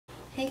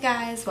Hey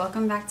guys,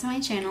 welcome back to my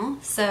channel.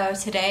 So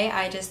today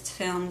I just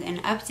filmed an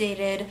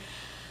updated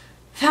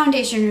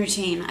foundation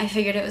routine. I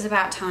figured it was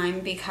about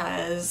time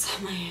because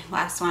my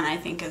last one I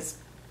think is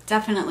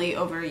definitely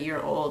over a year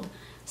old.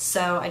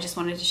 So I just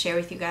wanted to share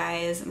with you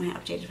guys my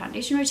updated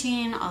foundation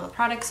routine, all the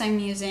products I'm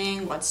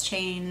using, what's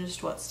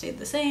changed, what stayed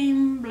the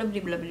same, blah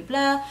blah blah blah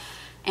blah.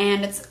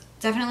 And it's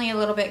definitely a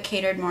little bit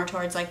catered more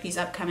towards like these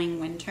upcoming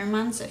winter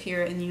months. If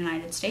you're in the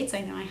United States, I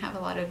know I have a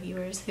lot of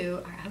viewers who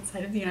are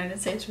outside of the United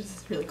States, which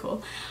is really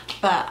cool.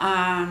 But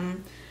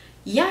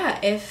yeah,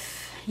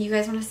 if you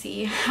guys want to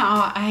see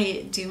how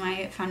I do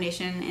my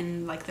foundation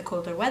in like the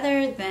colder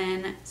weather,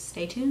 then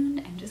stay tuned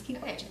and just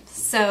keep watching.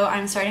 So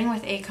I'm starting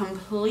with a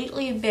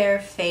completely bare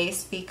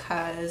face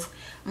because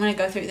I'm going to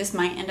go through, this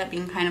might end up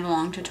being kind of a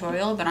long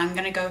tutorial, but I'm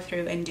going to go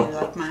through and do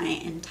like my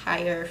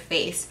entire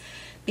face,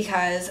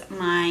 because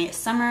my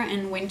summer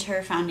and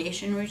winter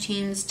foundation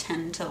routines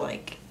tend to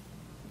like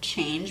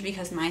change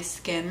because my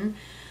skin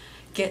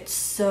gets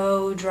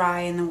so dry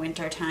in the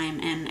winter time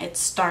and it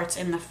starts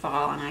in the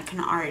fall and I can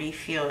already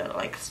feel it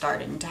like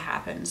starting to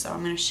happen. So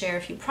I'm going to share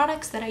a few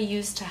products that I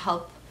use to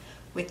help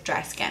with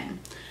dry skin.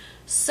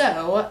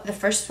 So the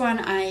first one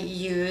I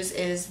use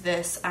is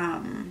this,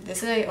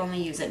 I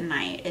only use at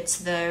night. It's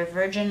the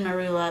Virgin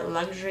Marula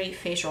Luxury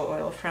Facial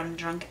Oil from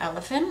Drunk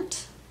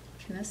Elephant.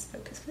 Can this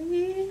focus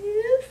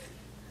please?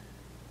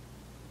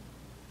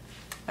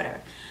 Whatever.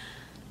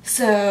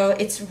 So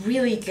it's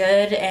really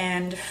good,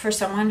 and for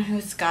someone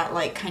who's got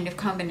like kind of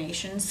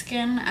combination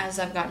skin, as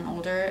I've gotten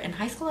older, in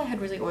high school I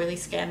had really oily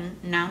skin,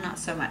 now not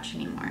so much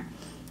anymore.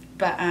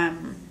 But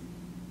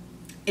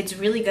it's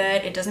really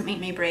good. It doesn't make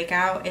me break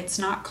out, it's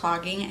not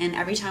clogging, and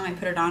every time I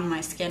put it on,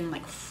 my skin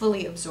like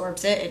fully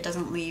absorbs it. It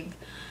doesn't leave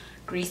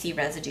greasy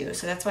residue,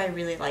 so that's why I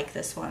really like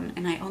this one,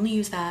 and I only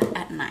use that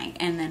at night.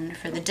 And then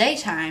for the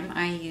daytime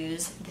I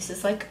use, this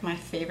is like my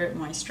favorite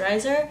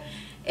moisturizer.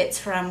 It's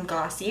from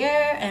Glossier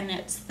and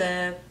it's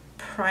the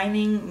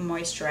priming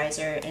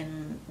moisturizer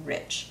in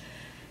Rich.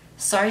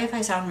 Sorry if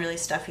I sound really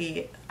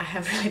stuffy, I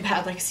have really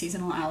bad like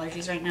seasonal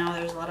allergies right now.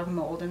 There's a lot of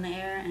mold in the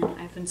air and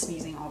I've been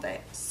sneezing all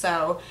day,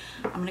 so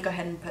I'm gonna go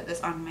ahead and put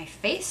this on my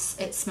face.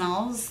 It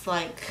smells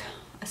like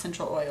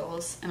essential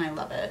oils and I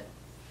love it.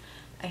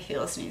 I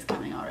feel a sneeze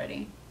coming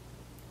already.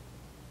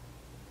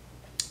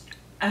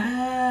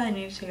 I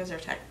need to take a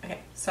Zyrtec.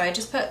 Okay, so I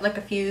just put like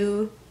a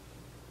few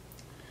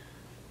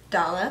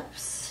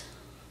dollops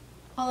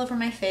all over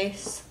my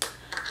face.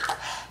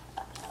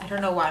 I don't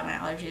know why my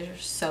allergies are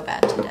so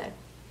bad today.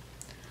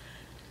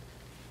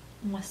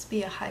 Must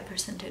be a high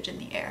percentage in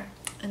the air.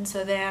 And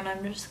so then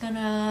I'm just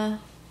gonna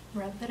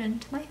rub it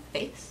into my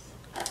face.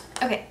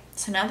 Okay,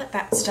 so now that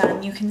that's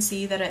done, you can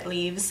see that it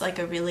leaves like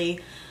a really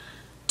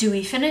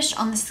dewy finish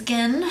on the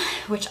skin,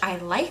 which I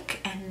like.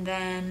 And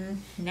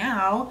then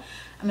now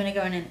I'm gonna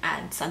go in and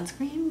add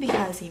sunscreen,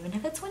 because even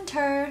if it's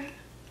winter,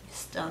 you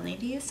still need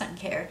to use sun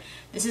care.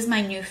 This is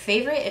my new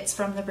favorite. It's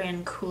from the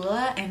brand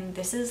Kula, and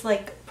this is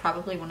like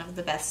probably one of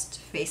the best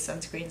face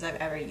sunscreens I've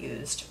ever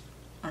used,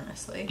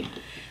 honestly.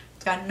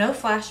 It's got no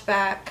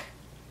flashback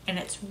and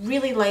it's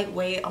really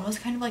lightweight,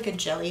 almost kind of like a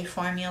jelly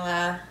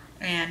formula,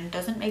 and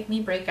doesn't make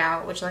me break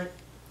out, which like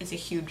is a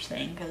huge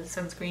thing because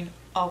sunscreen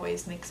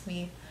always makes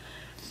me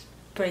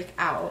break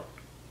out.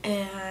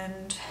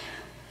 And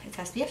it's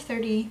SPF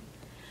 30,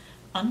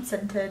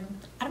 unscented.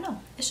 I don't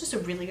know, it's just a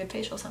really good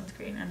facial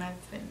sunscreen and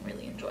I've been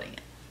really enjoying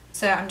it.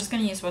 So I'm just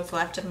going to use what's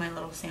left of my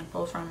little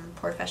sample from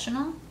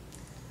Professional,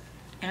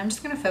 and I'm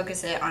just going to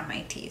focus it on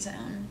my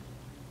T-zone.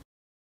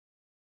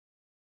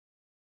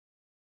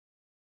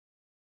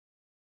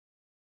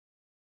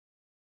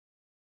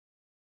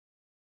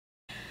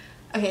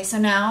 Okay, so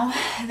now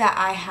that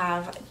I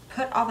have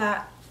put all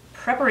that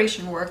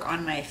preparation work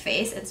on my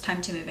face, it's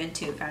time to move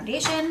into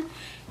foundation.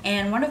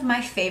 And one of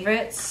my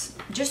favorites,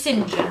 just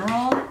in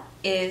general,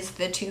 is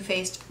the Too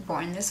Faced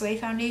Born This Way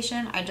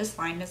foundation. I just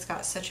find it's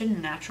got such a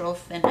natural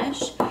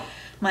finish.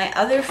 My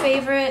other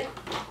favorite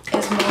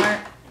is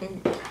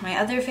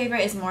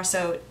more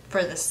so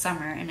for the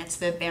summer, and it's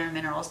the Bare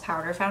Minerals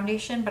Powder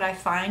Foundation, but I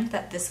find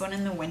that this one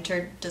in the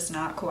winter does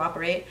not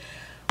cooperate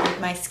with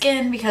my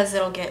skin because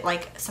it'll get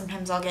like,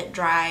 sometimes I'll get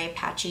dry,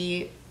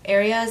 patchy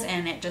areas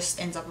and it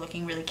just ends up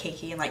looking really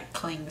cakey and like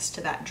clings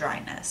to that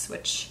dryness,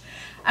 which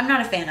I'm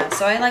not a fan of.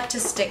 So I like to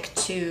stick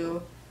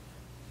to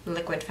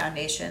liquid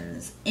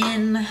foundations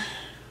in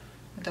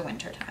the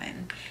winter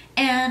time.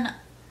 And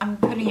I'm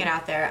putting it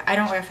out there, I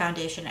don't wear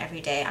foundation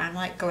every day. I'm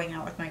like going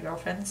out with my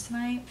girlfriends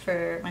tonight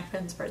for my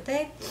friend's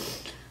birthday,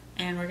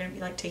 and we're gonna be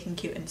like taking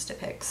cute Insta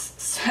pics.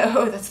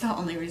 So that's the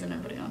only reason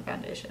I'm putting on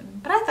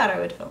foundation, but I thought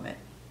I would film it.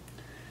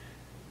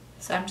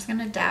 So I'm just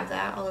gonna dab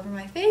that all over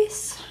my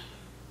face.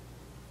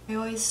 I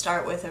always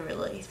start with a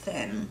really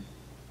thin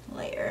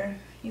layer.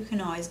 You can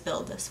always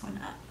build this one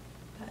up.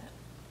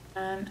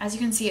 But as you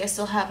can see, I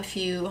still have a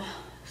few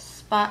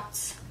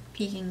spots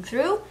peeking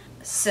through.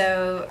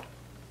 So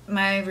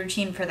my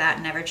routine for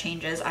that never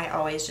changes. I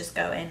always just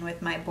go in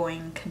with my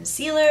Boing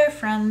concealer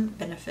from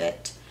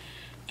Benefit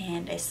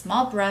and a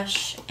small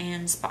brush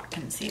and spot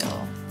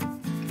conceal.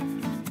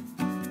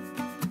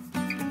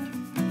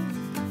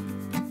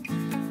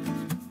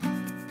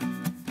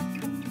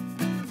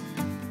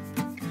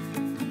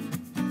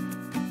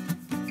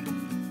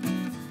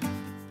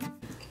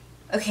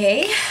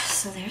 Okay,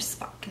 so there's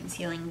spot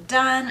concealing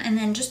done. And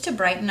then just to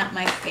brighten up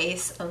my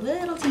face a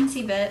little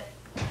teensy bit,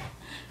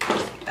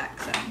 just back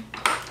some.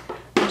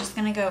 I'm just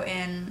gonna go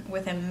in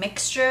with a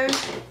mixture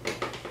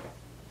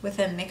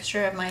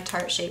of my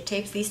Tarte Shape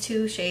Tapes. These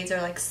two shades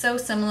are like so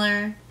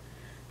similar,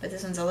 but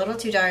this one's a little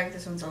too dark,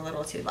 this one's a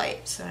little too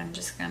light. So I'm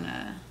just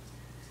gonna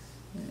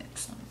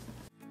mix them.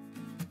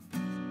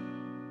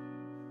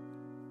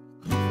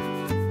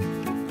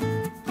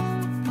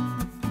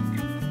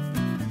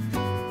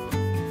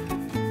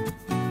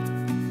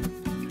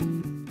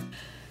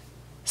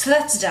 So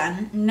that's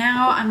done.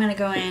 Now I'm gonna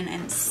go in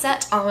and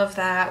set all of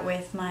that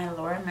with my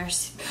Laura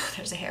Mercier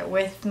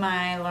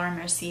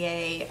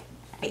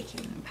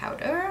baking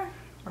powder,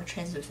 or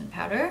translucent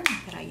powder,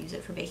 that I use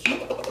it for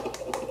baking.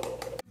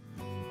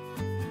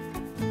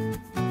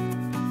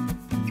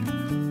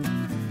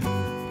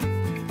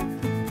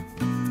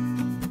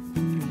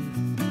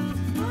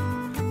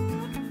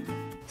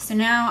 So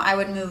now I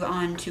would move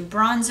on to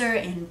bronzer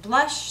and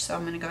blush. So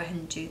I'm gonna go ahead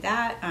and do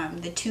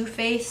that. The Too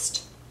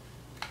Faced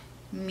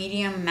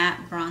medium matte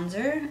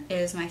bronzer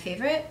is my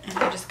favorite, and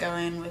I just go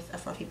in with a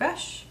fluffy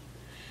brush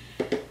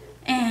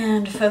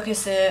and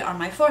focus it on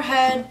my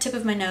forehead, tip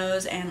of my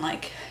nose, and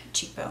like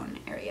cheekbone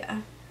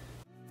area.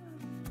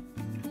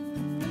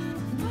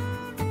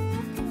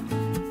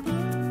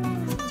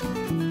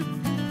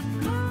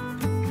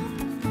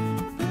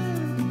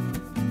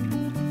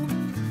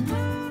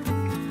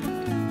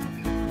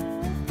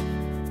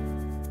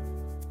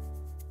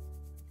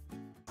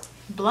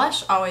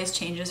 Blush always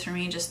changes for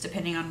me just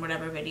depending on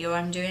whatever video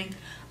I'm doing.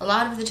 A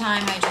lot of the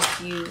time I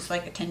just use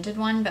like a tinted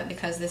one, but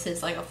because this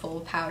is like a full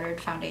powdered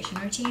foundation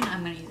routine,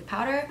 I'm going to use a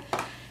powder.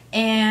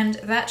 And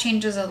that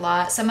changes a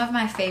lot. Some of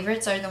my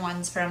favorites are the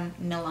ones from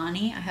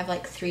Milani. I have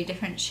like 3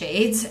 different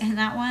shades in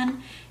that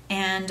one.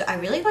 And I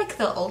really like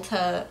the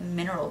Ulta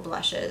mineral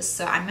blushes,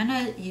 so I'm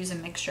going to use a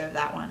mixture of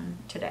that one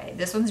today.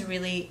 This one's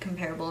really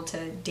comparable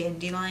to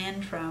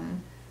Dandelion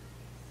from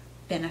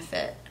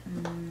Benefit.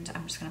 And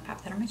I'm just going to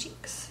pop that on my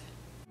cheeks.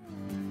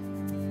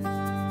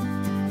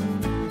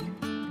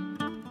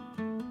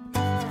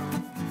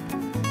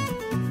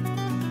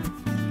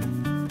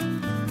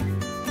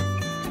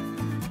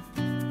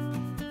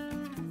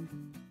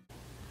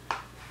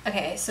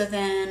 Okay, so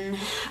then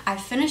I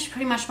finished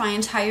pretty much my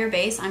entire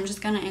base. I'm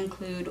just gonna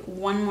include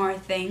one more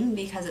thing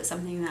because it's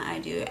something that I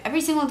do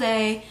every single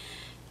day,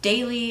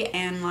 daily,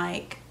 and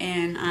like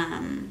in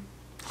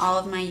all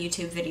of my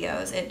YouTube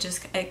videos.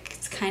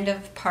 It's kind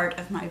of part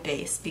of my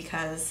base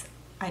because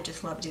I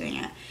just love doing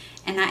it.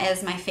 And that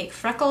is my fake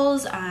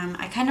freckles.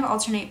 I kind of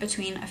alternate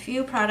between a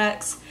few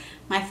products.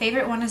 My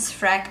favorite one is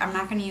Freck. I'm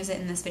not gonna use it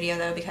in this video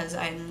though because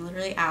I'm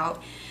literally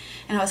out.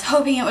 And I was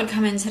hoping it would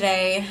come in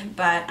today,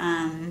 but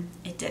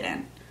it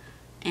didn't.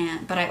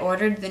 But I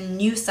ordered the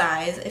new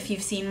size. If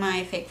you've seen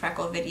my fake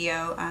freckle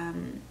video,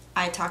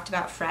 I talked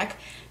about Freck,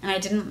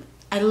 and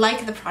I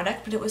like the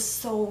product, but it was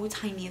so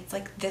tiny. It's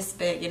like this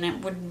big, and it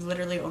would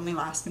literally only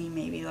last me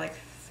maybe like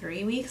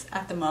 3 weeks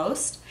at the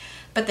most.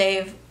 But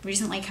they've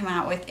recently come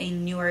out with a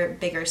newer,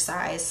 bigger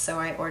size, so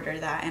I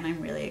ordered that, and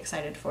I'm really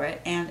excited for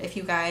it. And if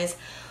you guys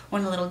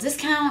want a little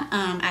discount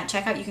at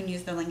checkout, you can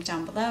use the link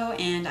down below.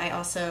 And I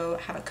also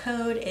have a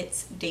code.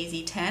 It's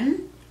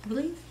Daisy10, I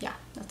believe. Yeah,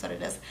 that's what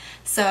it is.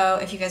 So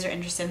if you guys are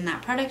interested in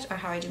that product or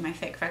how I do my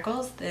fake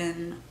freckles,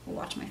 then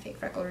watch my fake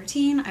freckle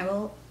routine. I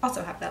will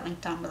also have that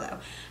link down below.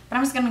 But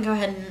I'm just gonna go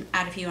ahead and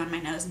add a few on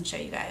my nose and show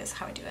you guys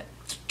how I do it.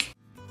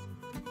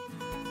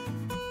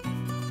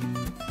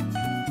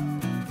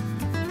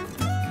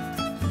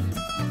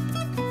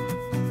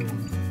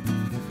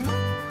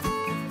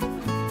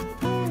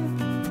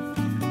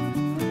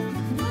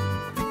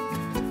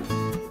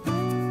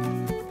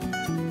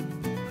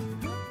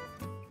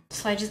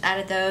 So I just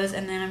added those,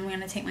 and then I'm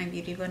going to take my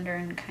beauty blender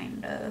and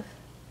kind of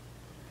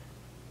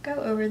go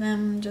over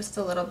them just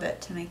a little bit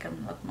to make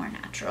them look more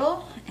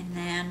natural. And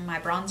then my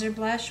bronzer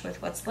blush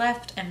with what's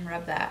left, and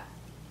rub that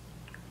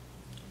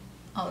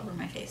all over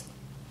my face.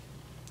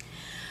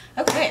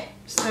 Okay,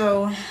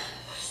 so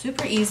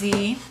super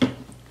easy.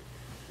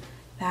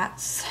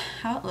 That's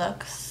how it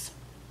looks.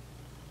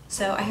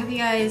 So I hope you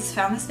guys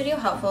found this video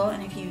helpful,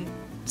 and if you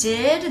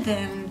did,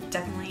 then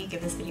definitely give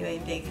this video a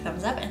big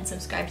thumbs up and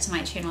subscribe to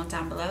my channel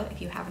down below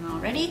if you haven't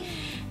already.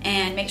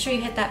 And make sure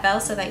you hit that bell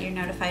so that you're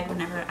notified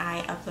whenever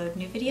I upload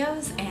new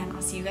videos, and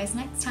I'll see you guys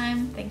next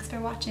time. Thanks for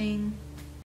watching.